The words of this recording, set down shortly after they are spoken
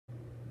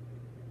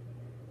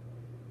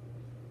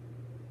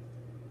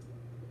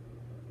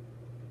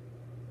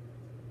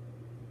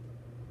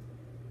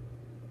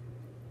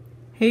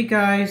Hey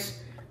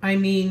guys,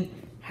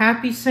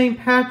 happy St.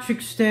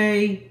 Patrick's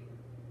Day.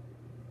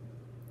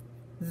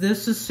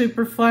 This is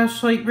Super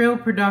Flashlight Rail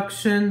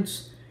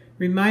Productions,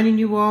 reminding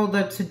you all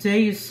that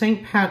today is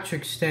St.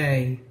 Patrick's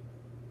Day.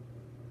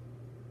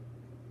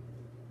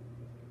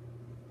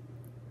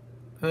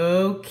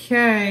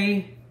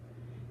 Okay,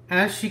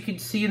 as you can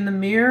see in the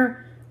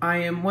mirror, I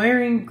am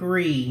wearing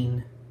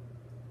green.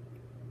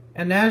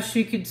 And as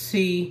you can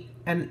see,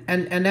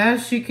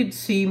 as you can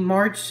see,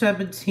 March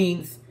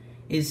 17th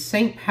is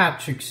St.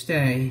 Patrick's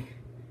Day.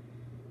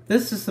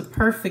 This is the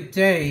perfect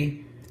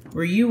day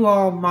where you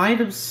all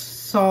might have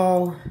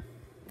saw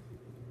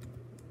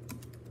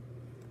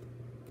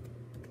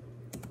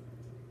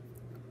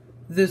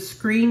this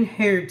Green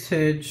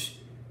Heritage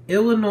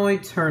Illinois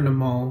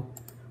Tournimal,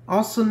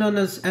 also known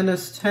as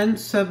NS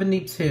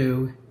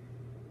 1072.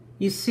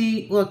 You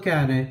see, look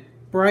at it,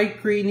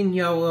 bright green and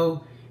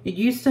yellow. It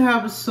used to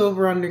have a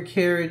silver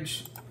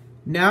undercarriage,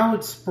 now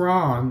it's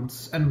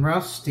bronze and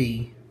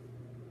rusty.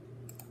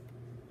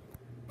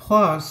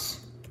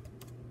 Plus,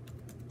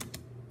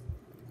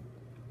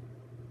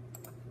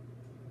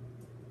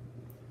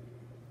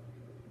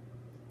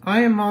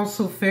 I am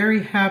also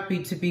very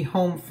happy to be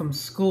home from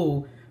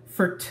school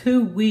for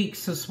 2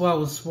 weeks as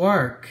well as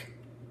work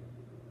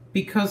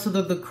because of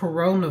the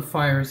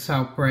coronavirus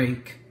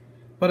outbreak.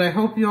 But I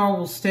hope you all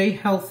will stay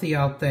healthy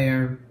out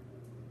there.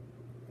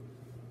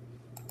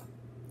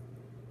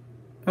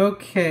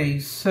 Okay,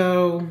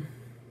 so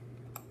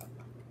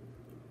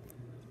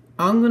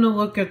I'm going to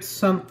look at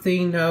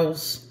something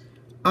else.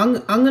 I'm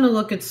going to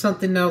look at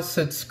something else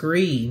that's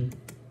green.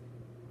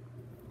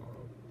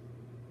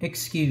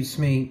 Excuse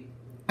me.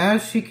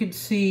 As you can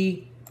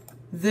see,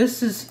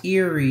 this is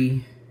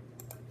Erie.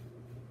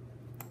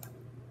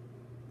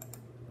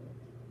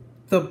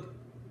 The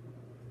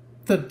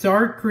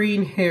dark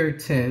green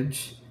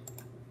Heritage.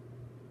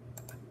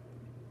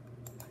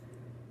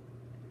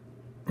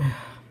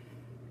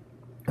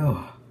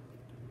 Oh.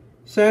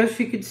 So as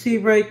you can see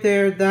right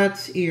there,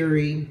 that's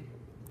Erie.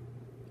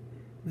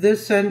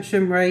 This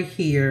engine right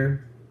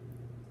here.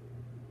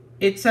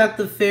 It's at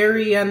the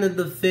very end of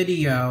the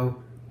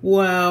video.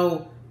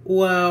 Well,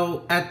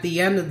 at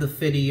the end of the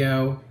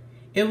video,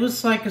 it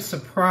was like a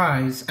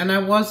surprise, and I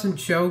wasn't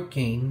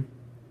joking.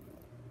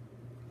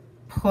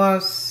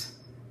 Plus,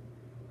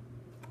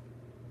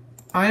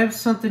 I have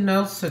something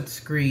else that's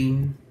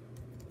green.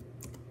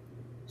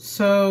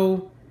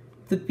 So,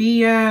 the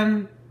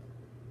BN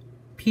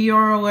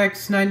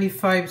PRLX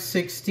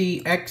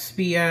 9560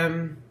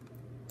 XBM,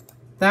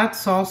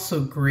 that's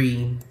also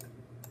green.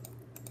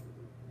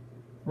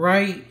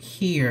 Right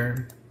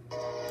here.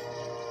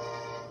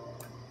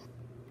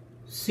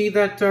 See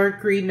that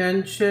dark green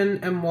engine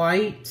and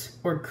white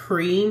or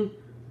cream?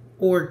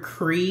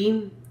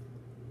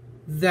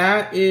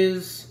 That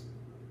is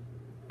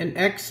an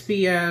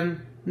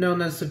XBM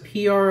known as a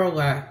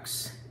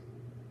PRLX.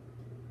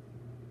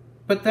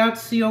 But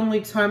that's the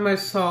only time I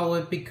saw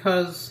it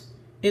because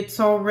it's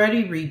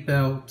already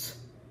rebuilt.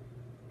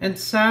 And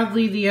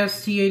sadly the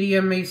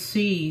ST80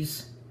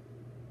 MACs,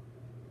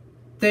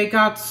 they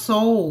got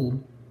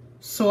sold.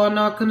 So I'm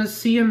not going to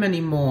see them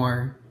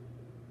anymore.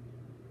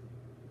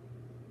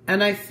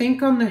 And I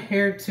think on the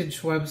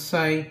Heritage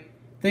website,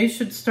 they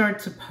should start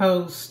to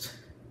post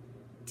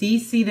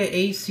DC to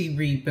AC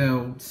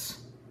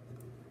rebuilds.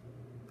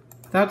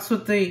 That's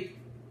what they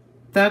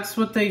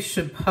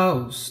should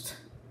post.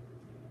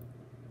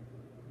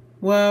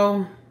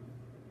 Well,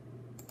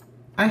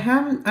 I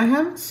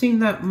haven't seen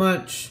that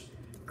much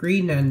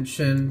green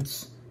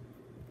engines.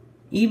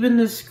 Even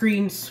this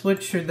green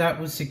switcher that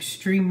was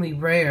extremely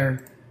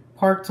rare,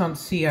 parked on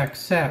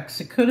CXX.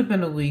 It could have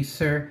been a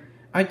leaser.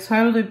 I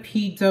titled it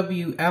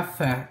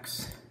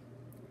PWFX.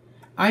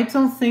 I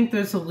don't think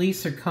there's a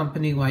leaser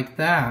company like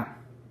that.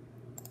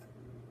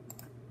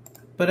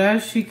 But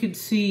as you can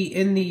see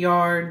in the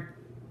yard,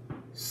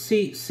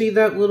 see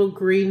that little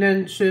green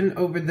engine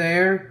over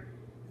there?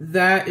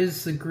 That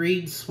is the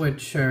green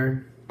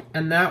switcher.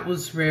 And that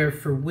was rare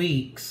for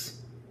weeks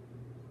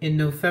in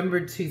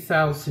November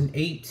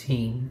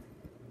 2018.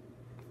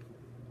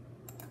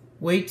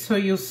 Wait till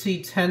you'll see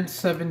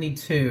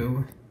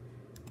 1072.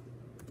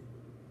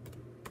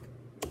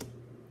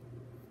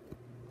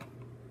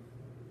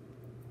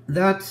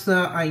 That's the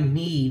I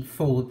need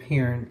full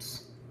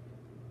appearance.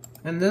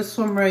 And this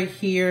one right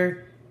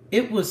here,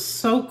 it was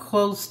so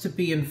close to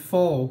being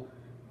full,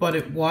 but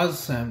it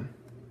wasn't.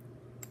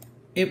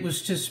 It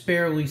was just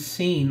barely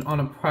seen on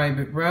a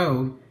private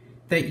road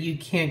that you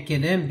can't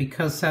get in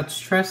because that's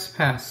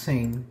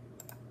trespassing.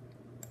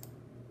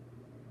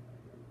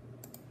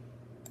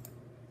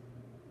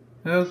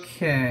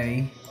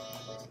 Okay.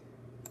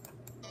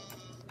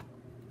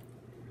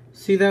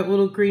 See that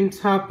little green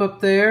top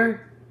up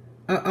there?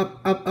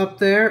 Up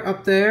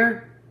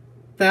there?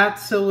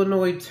 That's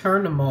Illinois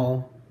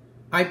Tournimal.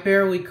 I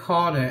barely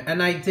caught it,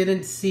 and I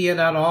didn't see it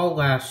at all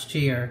last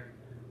year.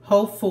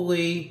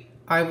 Hopefully,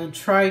 I will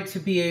try to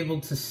be able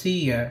to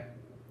see it.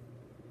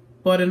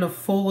 But in a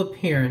full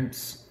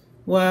appearance.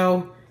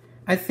 Well,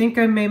 I think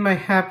I made my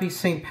Happy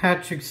St.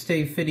 Patrick's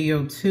Day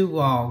video too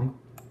long.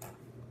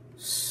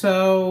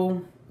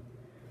 So,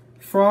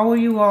 for all of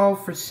you all,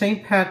 for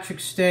St.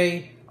 Patrick's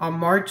Day on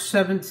March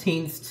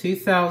 17th,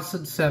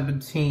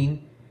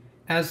 2017,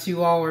 as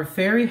you all are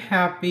very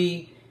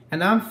happy,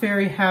 and I'm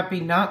very happy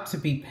not to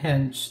be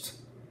pinched,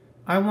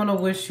 I want to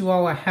wish you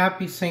all a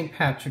happy St.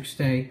 Patrick's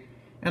Day,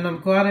 and I'm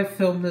glad I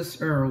filmed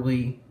this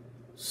early.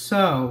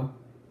 So,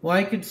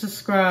 like and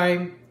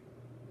subscribe,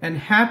 and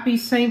happy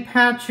St.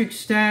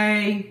 Patrick's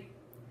Day!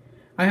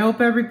 I hope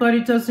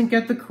everybody doesn't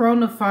get the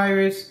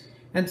coronavirus,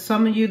 and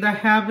some of you that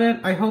have it,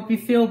 I hope you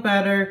feel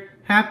better.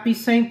 Happy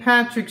St.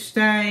 Patrick's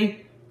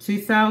Day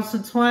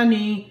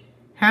 2020.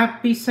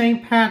 Happy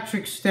St.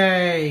 Patrick's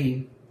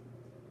Day.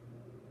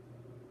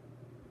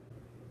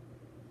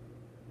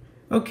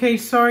 Okay,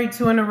 sorry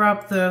to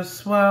interrupt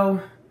this.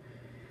 Well,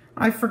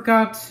 I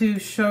forgot to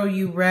show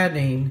you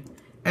Reading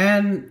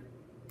and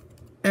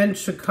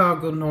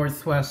Chicago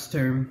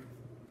Northwestern.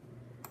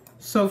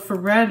 So for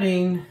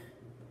Reading,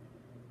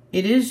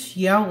 it is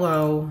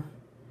yellow,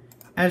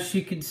 as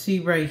you can see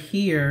right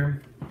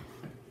here,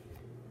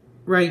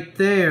 right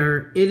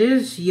there. It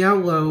is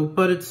yellow,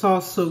 but it's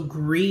also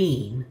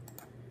green.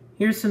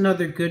 Here's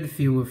another good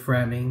view of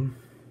Reading.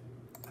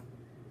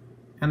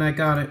 And I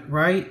got it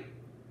right.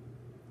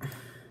 I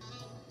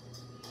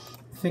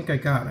think I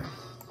got it.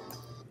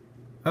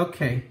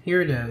 Okay,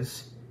 here it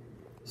is.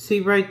 See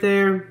right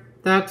there?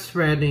 That's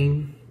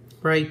Reading.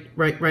 Right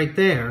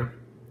there.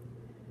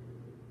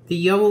 The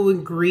yellow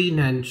and green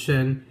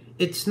engine.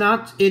 It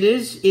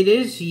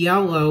is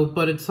yellow,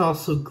 but it's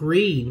also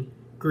green.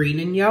 Green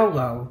and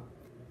yellow.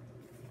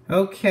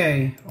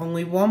 Okay,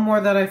 only one more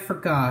that I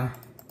forgot.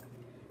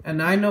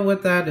 And I know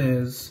what that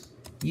is.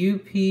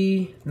 UP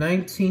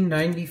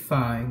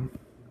 1995.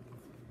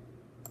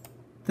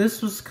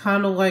 This was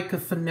kind of like a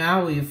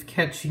finale of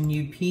catching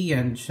UP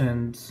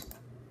engines.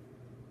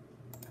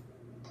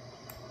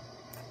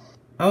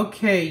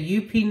 Okay,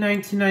 UP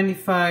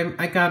 1995,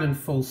 I got in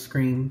full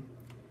screen.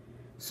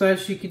 So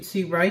as you can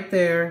see right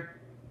there,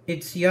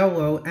 it's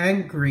yellow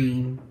and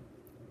green.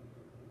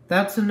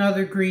 That's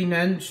another green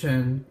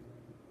engine.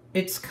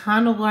 It's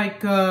kind of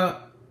like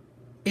a,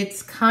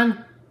 it's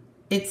kind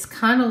of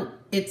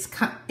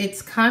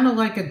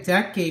like a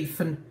decade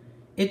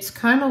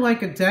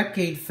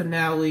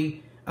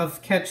finale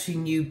of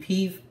catching UP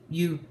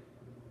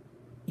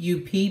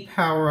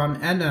power on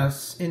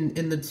NS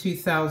in the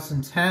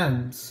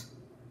 2010s.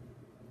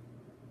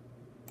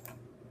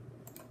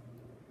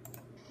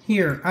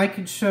 Here, I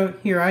could show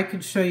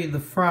you the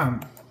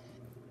front.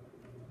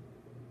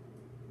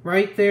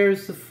 Right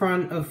there's the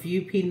front of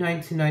UP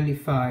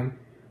 1995.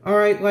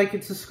 Alright, like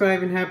and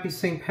subscribe and happy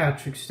St.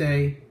 Patrick's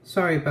Day.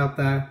 Sorry about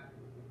that.